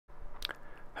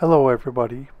Hello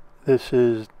everybody, this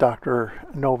is Dr.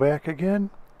 Novak again,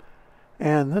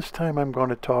 and this time I'm going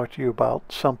to talk to you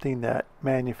about something that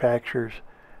manufacturers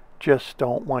just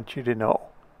don't want you to know.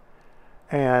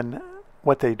 And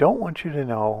what they don't want you to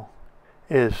know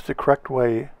is the correct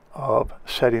way of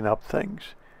setting up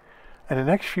things. In the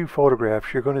next few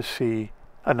photographs you're going to see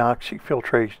Anoxic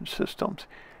filtration systems.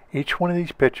 Each one of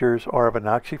these pictures are of an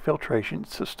Anoxic filtration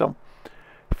system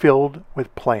filled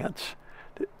with plants.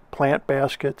 Plant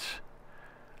baskets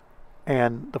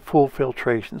and the full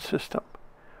filtration system.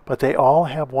 But they all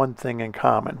have one thing in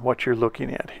common, what you're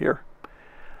looking at here.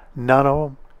 None of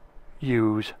them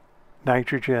use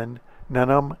nitrogen, none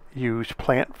of them use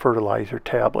plant fertilizer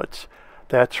tablets.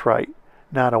 That's right,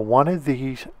 not a one of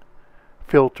these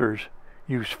filters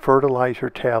use fertilizer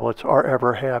tablets or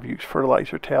ever have used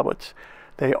fertilizer tablets.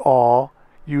 They all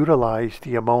utilize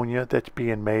the ammonia that's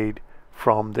being made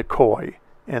from the koi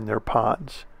in their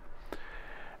ponds.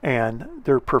 And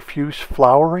their profuse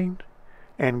flowering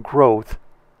and growth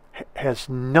has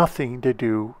nothing to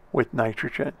do with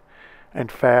nitrogen. In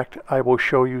fact, I will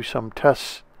show you some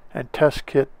tests and test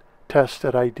kit tests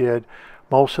that I did.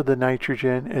 Most of the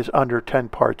nitrogen is under 10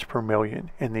 parts per million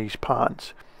in these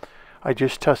ponds. I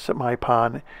just tested my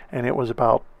pond and it was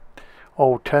about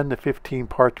 10 to 15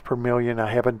 parts per million.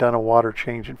 I haven't done a water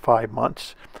change in 5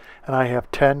 months. And I have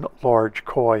 10 large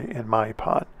koi in my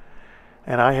pond.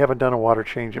 And I haven't done a water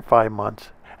change in 5 months,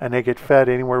 and they get fed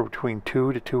anywhere between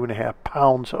 2 to 2.5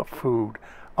 pounds of food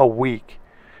a week.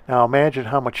 Now imagine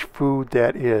how much food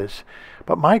that is.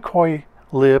 But my koi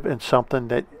live in something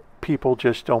that people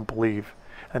just don't believe,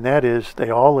 and that is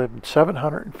they all live in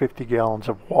 750 gallons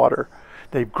of water.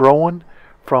 They've grown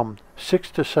from 6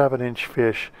 to 7 inch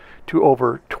fish to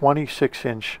over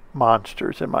 26-inch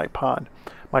monsters in my pond.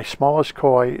 My smallest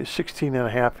koi is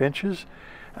 16.5 inches,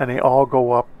 and they all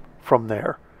go up from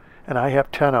there, and I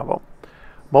have 10 of them.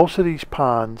 Most of these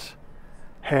ponds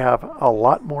have a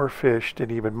lot more fish than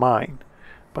even mine,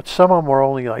 but some of them are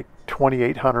only like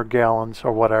 2,800 gallons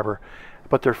or whatever.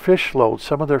 But their fish loads,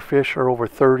 some of their fish are over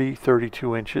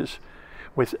 32 inches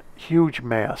with huge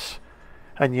mass,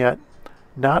 and yet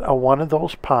not a one of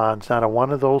those ponds, not a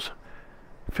one of those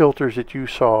filters that you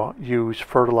saw use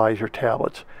fertilizer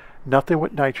tablets. Nothing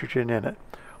with nitrogen in it.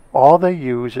 All they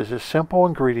use is a simple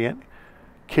ingredient,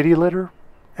 kitty litter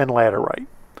and laterite.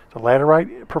 The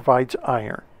laterite provides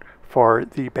iron for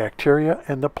the bacteria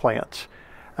and the plants,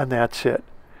 and that's it.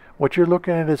 What you're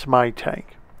looking at is my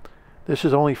tank. This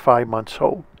is only 5 months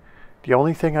old. The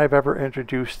only thing I've ever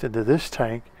introduced into this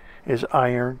tank is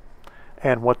iron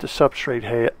and what the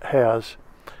substrate has.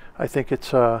 I think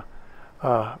it's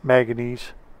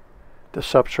manganese. The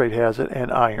substrate has it,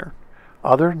 and iron.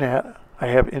 Other than that, I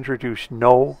have introduced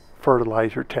no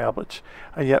fertilizer tablets,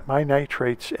 and yet my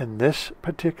nitrates in this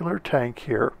particular tank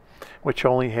here, which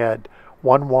only had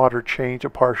one water change,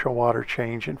 a partial water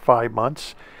change in 5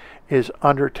 months, is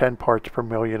under 10 parts per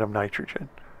million of nitrogen.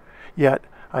 Yet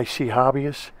I see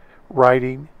hobbyists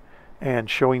writing and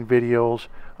showing videos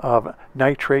of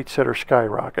nitrates that are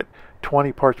skyrocket,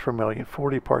 20 parts per million,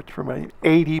 40 parts per million,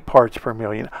 80 parts per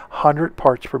million, 100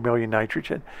 parts per million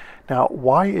nitrogen. Now,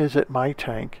 why is it my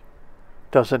tank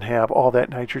doesn't have all that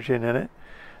nitrogen in it,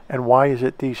 and why is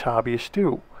it these hobbyists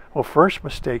do? Well, first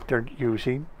mistake they're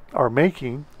using or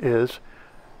making is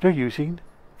they're using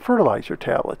fertilizer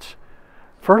tablets.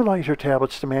 Fertilizer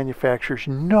tablets the manufacturers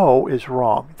know is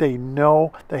wrong. They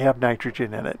know they have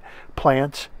nitrogen in it.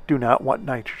 Plants do not want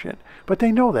nitrogen, but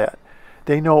they know that.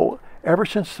 They know ever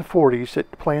since the 40s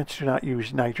that plants do not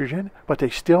use nitrogen, but they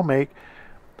still make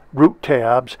root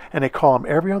tabs, and they call them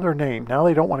every other name. Now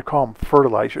they don't want to call them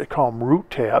fertilizer. They call them root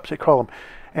tabs. They call them,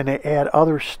 and they add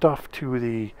other stuff to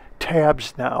the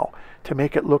tabs now to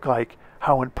make it look like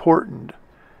how important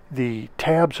the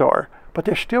tabs are. But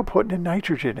they're still putting in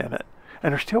nitrogen in it,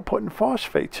 and they're still putting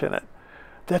phosphates in it.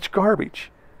 That's garbage.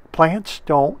 Plants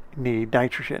don't need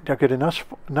nitrogen. They'll get enough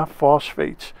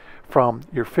phosphates from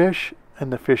your fish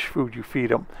and the fish food you feed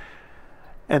them.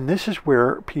 And this is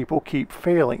where people keep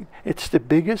failing. It's the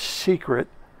biggest secret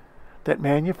that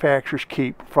manufacturers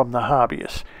keep from the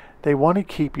hobbyists. They want to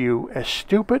keep you as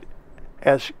stupid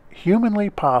as humanly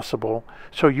possible,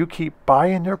 so you keep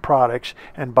buying their products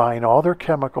and buying all their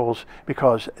chemicals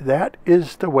because that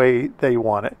is the way they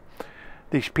want it.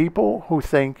 These people who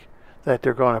think that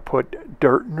they're going to put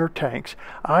dirt in their tanks.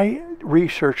 I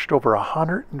researched over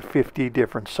 150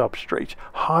 different substrates.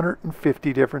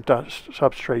 150 different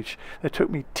substrates. It took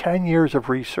me 10 years of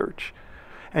research.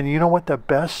 And you know what the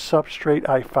best substrate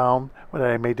I found when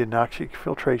I made the Anoxic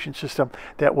filtration system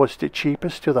that was the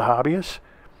cheapest to the hobbyists?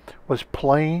 Was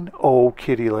plain old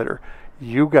kitty litter.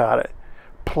 You got it.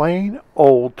 plain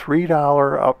old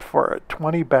 $3 up for a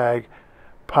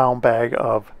 20-pound bag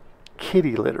of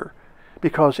kitty litter,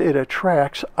 because it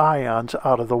attracts ions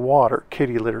out of the water.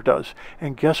 Kitty litter does.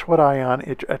 And guess what ion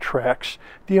it attracts?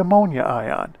 The ammonia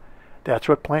ion. That's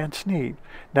what plants need.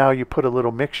 Now you put a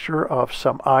little mixture of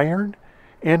some iron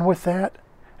in with that,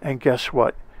 and guess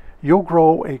what? You'll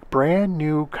grow a brand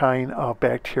new kind of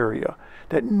bacteria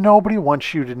that nobody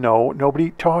wants you to know.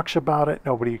 Nobody talks about it.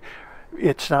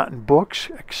 It's not in books,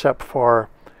 except for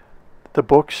the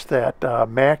books that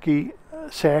Mackie,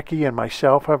 Saki, and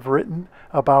myself have written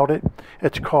about it.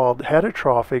 It's called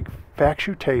heterotrophic,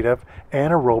 facultative,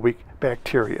 anaerobic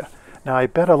bacteria. Now, I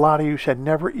bet a lot of you had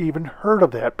never even heard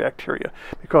of that bacteria,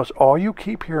 because all you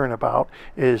keep hearing about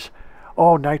is,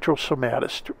 oh,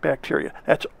 nitrosomatous bacteria.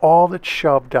 That's all that's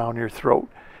shoved down your throat.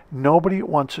 Nobody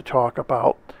wants to talk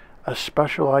about a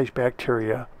specialized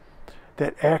bacteria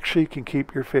that actually can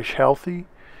keep your fish healthy,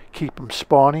 keep them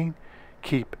spawning,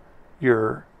 keep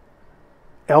your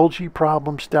algae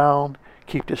problems down,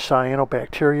 keep the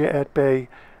cyanobacteria at bay.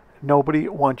 Nobody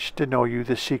wants to know you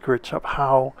the secrets of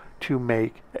how to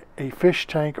make a fish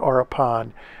tank or a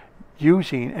pond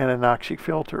using an anoxic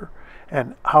filter.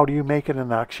 And how do you make an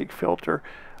anoxic filter?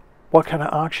 What kind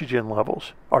of oxygen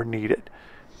levels are needed?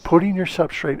 Putting your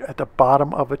substrate at the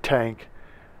bottom of a tank,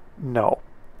 no.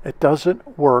 It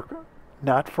doesn't work,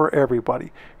 not for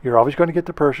everybody. You're always going to get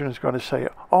the person who's going to say,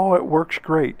 oh, it works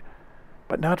great,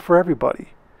 but not for everybody.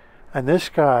 And this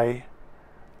guy,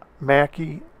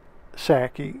 Mackie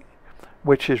Saki,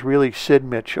 which is really Sid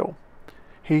Mitchell,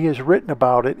 he has written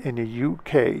about it in the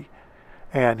UK,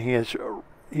 and he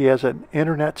has an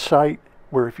internet site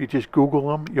where if you just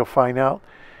Google him, you'll find out.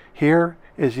 Here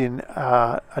is in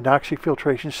anoxic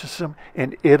filtration system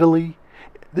in Italy.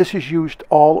 This is used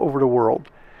all over the world.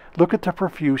 Look at the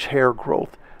profuse hair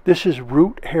growth. This is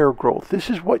root hair growth. This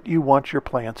is what you want your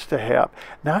plants to have.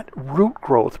 Not root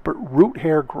growth, but root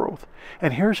hair growth.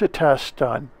 And here's a test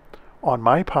done on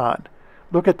my pond.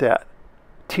 Look at that.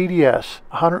 TDS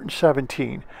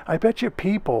 117. I bet you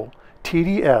people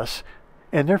TDS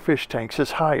in their fish tanks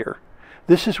is higher.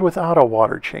 This is without a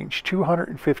water change.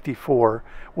 254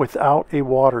 without a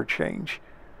water change.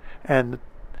 And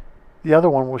the other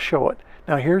one will show it.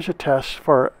 Now here's a test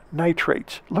for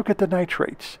nitrates. Look at the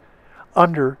nitrates.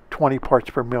 Under 20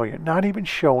 parts per million. Not even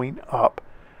showing up.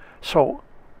 So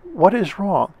what is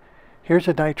wrong? Here's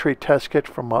a nitrate test kit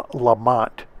from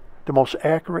Lamont. The most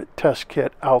accurate test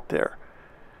kit out there.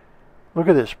 Look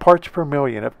at this. Parts per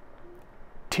million of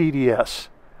TDS.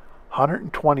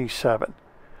 127.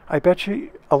 I bet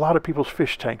you a lot of people's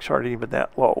fish tanks aren't even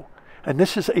that low. And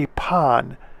this is a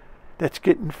pond that's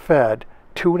getting fed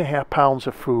 2.5 pounds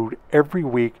of food every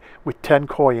week with 10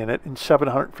 koi in it and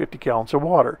 750 gallons of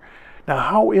water. Now,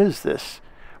 how is this?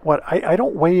 What I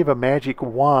don't wave a magic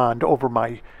wand over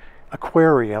my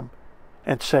aquarium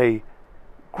and say,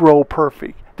 grow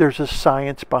perfect. There's a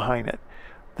science behind it.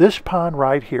 This pond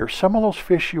right here, some of those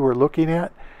fish you were looking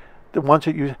at, the ones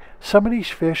that you, some of these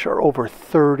fish are over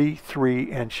 33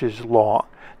 inches long.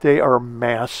 They are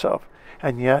massive,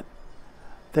 and yet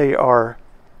they are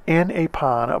in a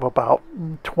pond of about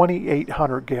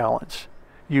 2,800 gallons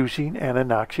using an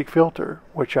anoxic filter,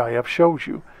 which I have showed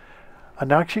you.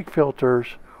 Anoxic filters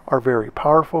are very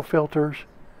powerful filters.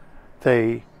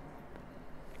 They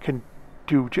can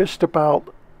do just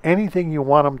about anything you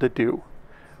want them to do,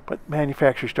 but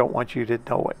manufacturers don't want you to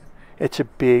know it. It's a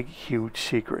big, huge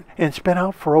secret. And it's been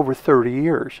out for over 30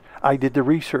 years. I did the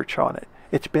research on it.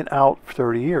 It's been out for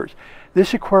 30 years.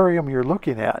 This aquarium you're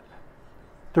looking at,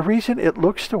 the reason it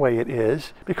looks the way it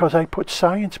is because I put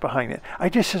science behind it. I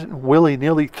just didn't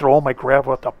willy-nilly throw my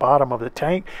gravel at the bottom of the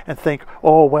tank and think,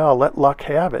 oh, well, let luck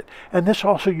have it. And this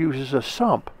also uses a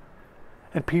sump.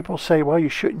 And people say, well, you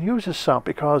shouldn't use a sump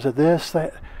because of this,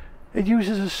 that. It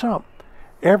uses a sump.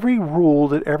 Every rule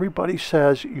that everybody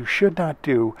says you should not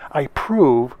do, I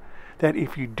prove that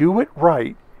if you do it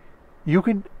right, you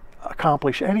can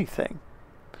accomplish anything.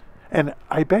 And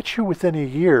I bet you within a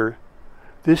year,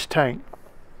 this tank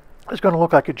is going to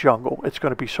look like a jungle. It's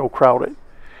going to be so crowded.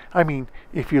 I mean,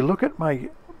 if you look at my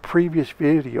previous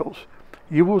videos,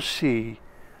 you will see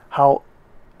how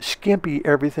skimpy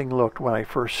everything looked when I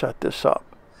first set this up.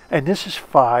 And this is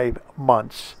 5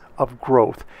 months of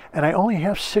growth, and I only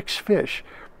have 6 fish.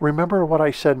 Remember what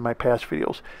I said in my past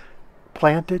videos.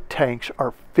 Planted tanks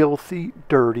are filthy,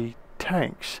 dirty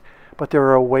tanks, but there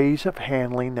are ways of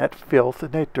handling that filth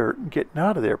and that dirt and getting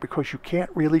out of there, because you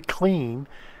can't really clean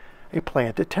a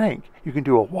planted tank. You can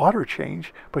do a water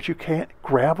change, but you can't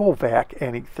gravel vac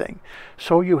anything.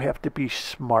 So you have to be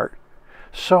smart.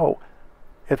 So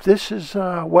if this is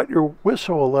what your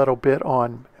whistle a little bit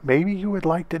on maybe you would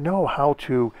like to know how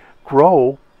to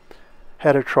grow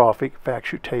heterotrophic,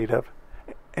 facultative,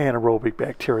 anaerobic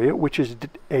bacteria, which is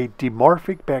a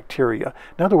dimorphic bacteria.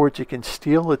 In other words, it can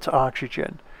steal its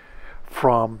oxygen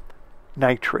from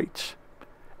nitrates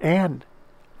and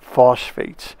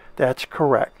phosphates. That's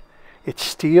correct. It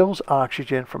steals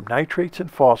oxygen from nitrates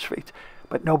and phosphates.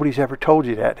 But nobody's ever told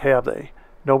you that, have they?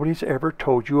 Nobody's ever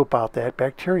told you about that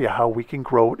bacteria, how we can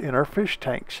grow it in our fish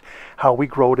tanks, how we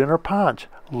grow it in our ponds.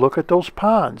 Look at those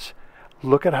ponds.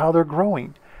 Look at how they're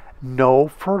growing. No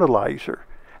fertilizer.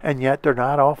 And yet they're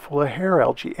not all full of hair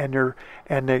algae.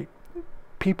 And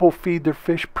people feed their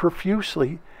fish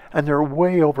profusely, and they're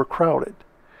way overcrowded.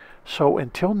 So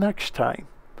until next time,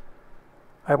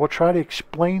 I will try to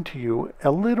explain to you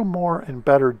a little more in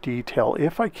better detail,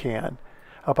 if I can,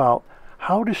 about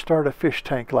how to start a fish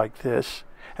tank like this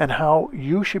and how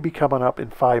you should be coming up in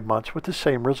 5 months with the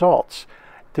same results.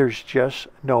 There's just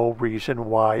no reason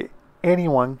why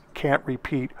anyone can't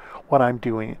repeat what I'm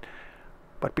doing.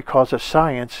 But because of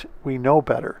science, we know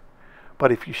better.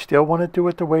 But if you still want to do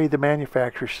it the way the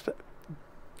manufacturers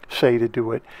say to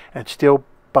do it, and still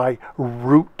buy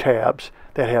root tabs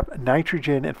that have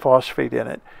nitrogen and phosphate in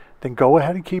it, then go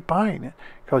ahead and keep buying it,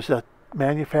 because the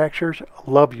manufacturers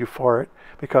love you for it,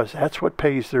 because that's what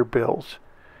pays their bills.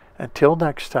 Until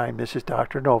next time, this is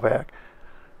Dr. Novak.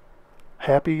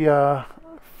 Happy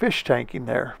fish tanking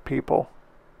there, people.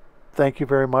 Thank you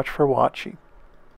very much for watching.